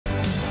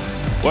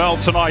Well,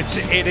 tonight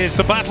it is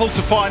the battle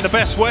to find the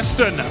best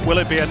Western. Will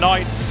it be a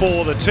night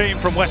for the team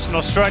from Western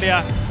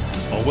Australia,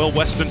 or will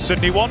Western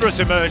Sydney Wanderers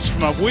emerge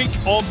from a week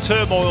of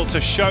turmoil to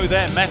show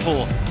their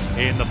mettle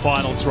in the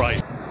finals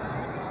race?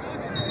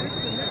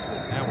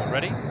 Now we're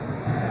ready.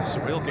 It's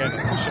a real game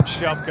of push and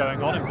shove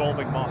going on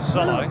involving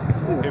Marcelo,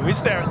 who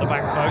is there at the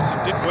back post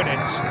and did win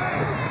it.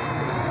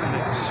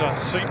 And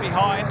it's seen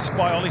behind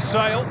by Ollie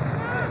Sale.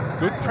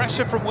 Good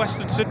pressure from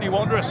Western Sydney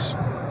Wanderers.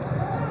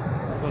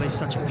 Well, he's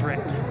such a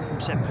threat from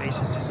set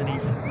pieces, isn't he,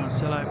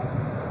 Marcelo?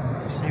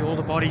 You see all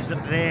the bodies that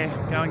are there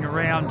going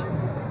around.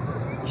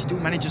 He still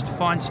manages to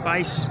find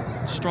space,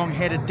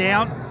 strong-headed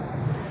down.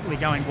 Really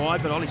going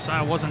wide, but Ollie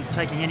Sale wasn't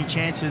taking any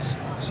chances.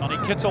 Sonny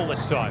Kittle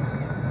this time.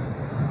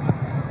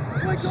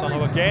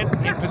 Marcelo again,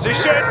 in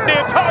position,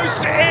 near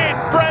post, in!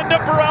 Brandon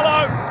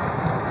Borello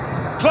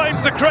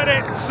claims the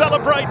credit,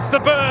 celebrates the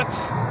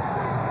birth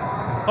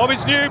of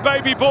his new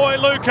baby boy,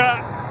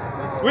 Luca,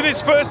 with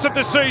his first of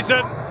the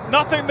season.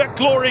 Nothing that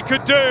Glory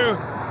could do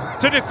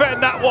to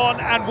defend that one,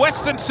 and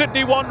Western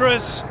Sydney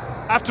Wanderers,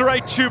 after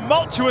a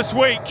tumultuous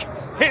week,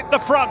 hit the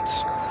front.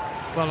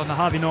 Well, on the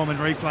Harvey Norman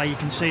replay, you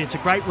can see it's a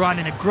great run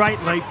and a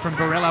great leap from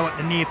Borello at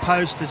the near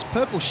post. There's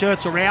purple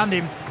shirts around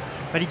him,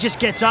 but he just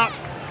gets up,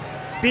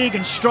 big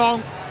and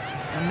strong,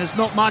 and there's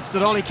not much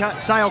that Ollie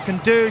Sale can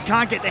do.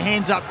 Can't get the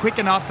hands up quick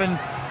enough and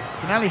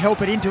can only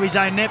help it into his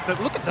own net. But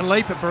look at the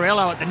leap at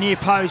Borello at the near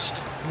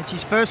post, and it's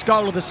his first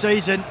goal of the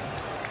season,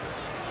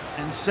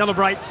 and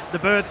celebrates the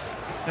birth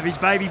of his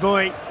baby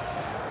boy.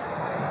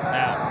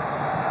 Now,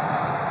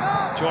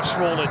 Josh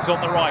Rawlins on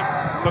the right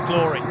for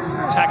Glory.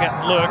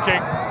 Taggart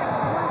lurking.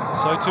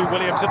 So too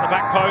Williams at the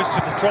back post.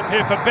 It'll drop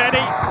here for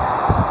Benny.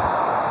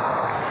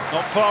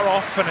 Not far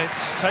off, and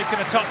it's taken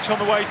a touch on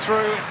the way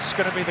through. It's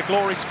going to be the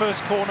Glory's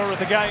first corner of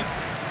the game.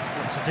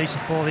 It was a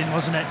decent ball in,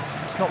 wasn't it?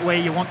 It's not where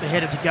you want the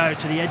header to go,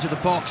 to the edge of the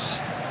box.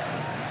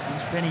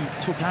 As Benny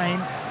took aim,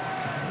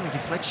 a little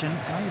deflection,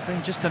 may have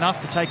been just enough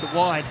to take it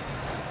wide.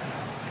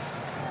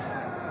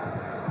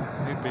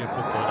 He'd be a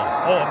footballer.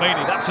 Oh,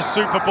 Amini, that's a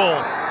super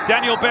ball.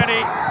 Daniel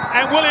Benny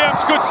and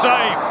Williams, good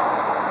save.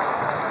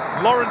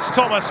 Lawrence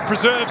Thomas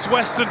preserves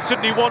Western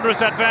Sydney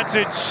Wanderers'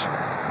 advantage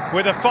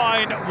with a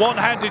fine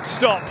one-handed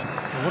stop.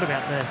 Well, what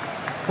about the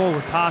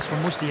forward pass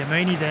from Musti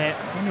Amini there?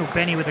 Daniel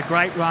Benny with a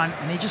great run,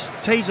 and he just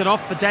tees it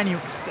off for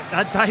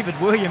David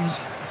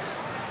Williams.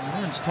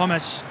 Lawrence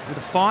Thomas with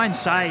a fine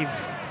save,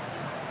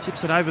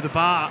 tips it over the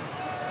bar.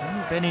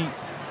 Daniel Benny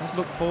does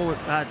look forward,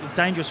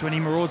 dangerous when he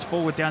marauds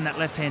forward down that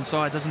left-hand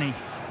side, doesn't he?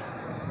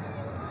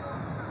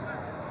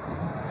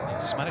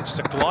 He's managed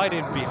to glide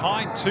in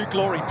behind two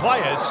Glory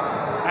players,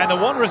 and the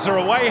Wanderers are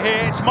away here.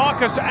 It's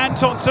Marcus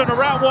Antonsen, a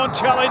round one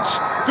challenge.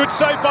 Good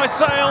save by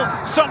Sale.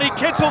 Sonny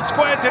Kittle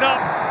squares it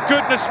up.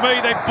 Goodness me,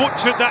 they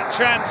butchered that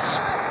chance.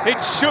 It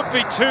should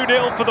be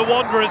 2-0 for the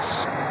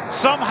Wanderers.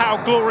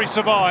 Somehow Glory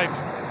survive.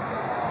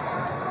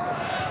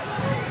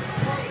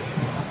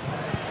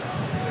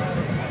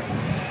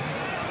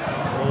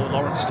 Oh,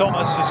 Lawrence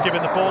Thomas has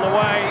given the ball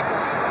away.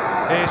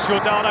 Here's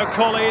Giordano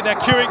Colli. They're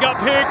queuing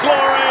up here.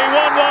 Glory,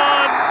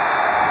 1-1.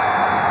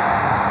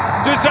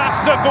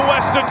 Disaster for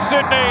Western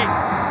Sydney.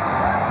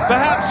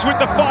 Perhaps with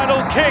the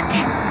final kick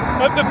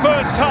of the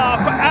first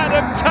half,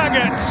 Adam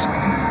Taggart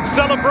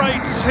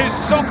celebrates his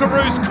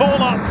Socceroos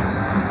call-up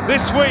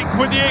this week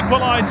with the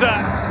equaliser.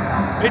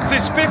 It's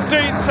his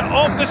 15th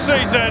of the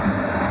season.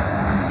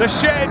 The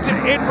shed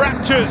in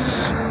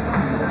raptures,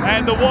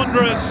 and the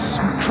Wanderers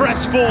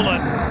crestfallen.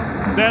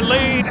 Their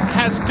lead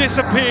has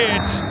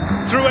disappeared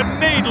through a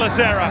needless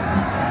error.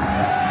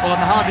 Well, on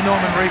the Harvey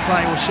Norman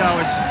replay will show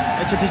us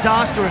it's a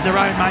disaster of their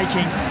own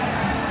making.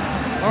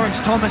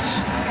 Lawrence Thomas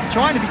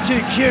trying to be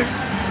too cute.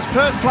 There's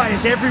Perth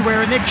players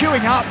everywhere and they're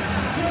queuing up.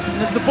 And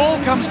as the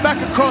ball comes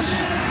back across,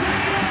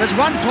 there's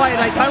one player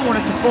they don't want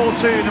it to fall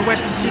to in the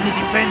Western Sydney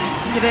defence.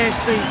 You there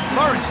see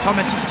Lawrence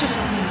Thomas, he's just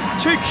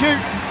too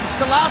cute.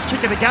 It's the last kick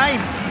of the game.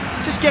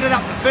 Just get it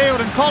up the field,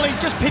 and Colli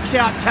just picks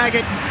out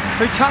Taggart,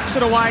 who tucks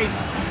it away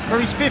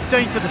for his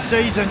 15th of the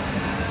season.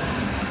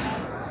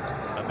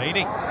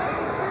 Amini.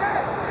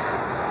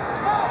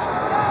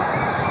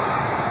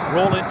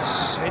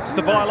 Rawlins hits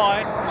the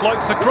byline,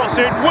 floats the cross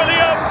in.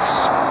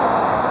 Williams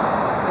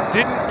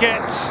didn't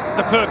get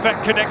the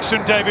perfect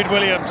connection, David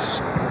Williams.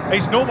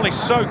 He's normally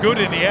so good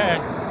in the air.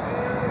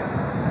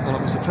 Well,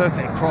 it was a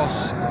perfect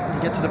cross.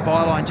 You get to the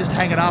byline, just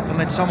hang it up and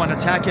let someone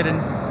attack it.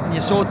 And when you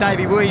saw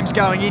David Williams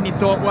going in, you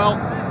thought, well,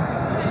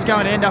 this is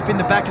going to end up in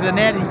the back of the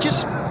net. He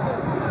just,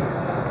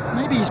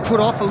 maybe he's put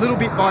off a little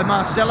bit by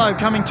Marcelo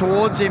coming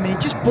towards him, and he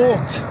just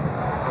balked.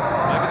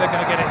 Maybe they're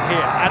going to get it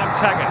here. Adam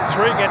Taggart,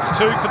 3 against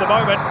 2 for the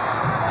moment.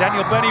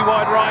 Daniel Benny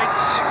wide right.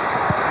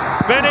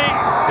 Benny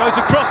goes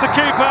across the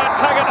keeper.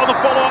 Taggart on the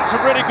follow-up. It's a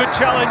really good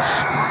challenge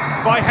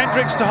by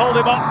Hendricks to hold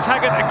him up.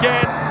 Taggart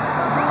again.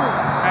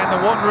 And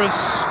the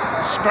Wanderers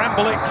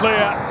scramble it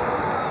clear.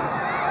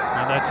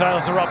 And their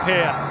tails are up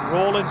here.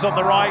 Rawlins on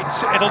the right.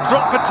 It'll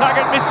drop for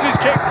Taggart. Misses his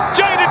kick.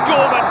 Jaded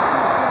Gorman.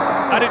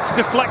 And it's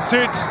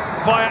deflected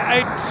via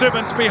Aiden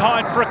Simmons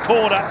behind for a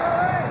corner.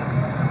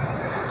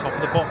 Top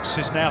of the box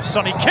is now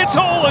Sonny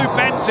Kittle, who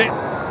bends it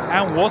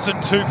and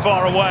wasn't too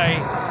far away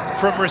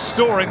from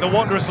restoring the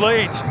Wanderers'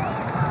 lead.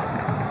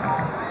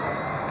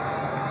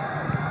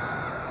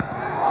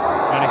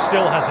 And he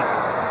still hasn't.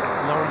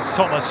 Lawrence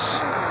Thomas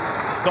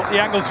got the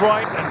angles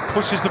right and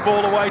pushes the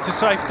ball away to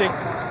safety.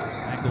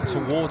 Angle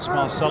towards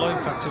Marcelo. In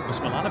fact, it was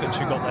Milanovic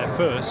who got there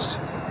first.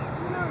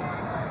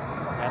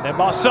 And then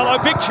Marcelo,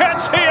 big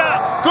chance here.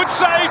 Good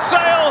save,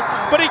 Sale,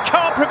 but he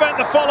can't prevent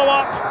the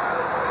follow-up.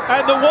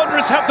 And the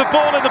Wanderers have the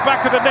ball in the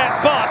back of the net,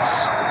 but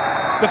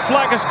the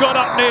flag has gone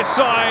up near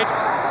side.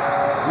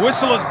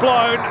 Whistle has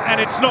blown,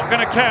 and it's not going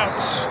to count.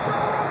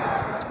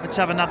 Let's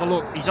have another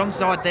look. He's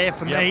onside there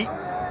for me.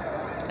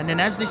 And then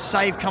as this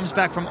save comes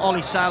back from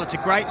Ollie Sale, it's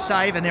a great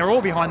save, and they're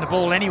all behind the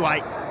ball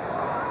anyway.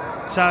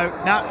 So,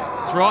 no,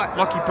 it's right.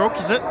 Lockie Brook,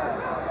 is it?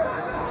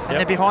 And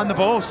they're behind the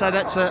ball, so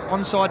that's an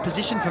onside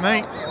position for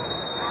me.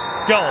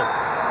 Goal.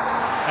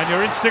 And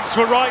your instincts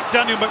were right,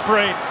 Daniel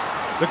McBreen.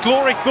 The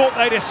Glory thought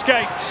they'd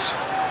escaped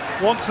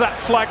once that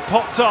flag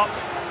popped up,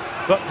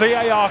 but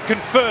VAR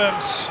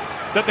confirms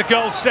that the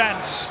goal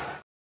stands.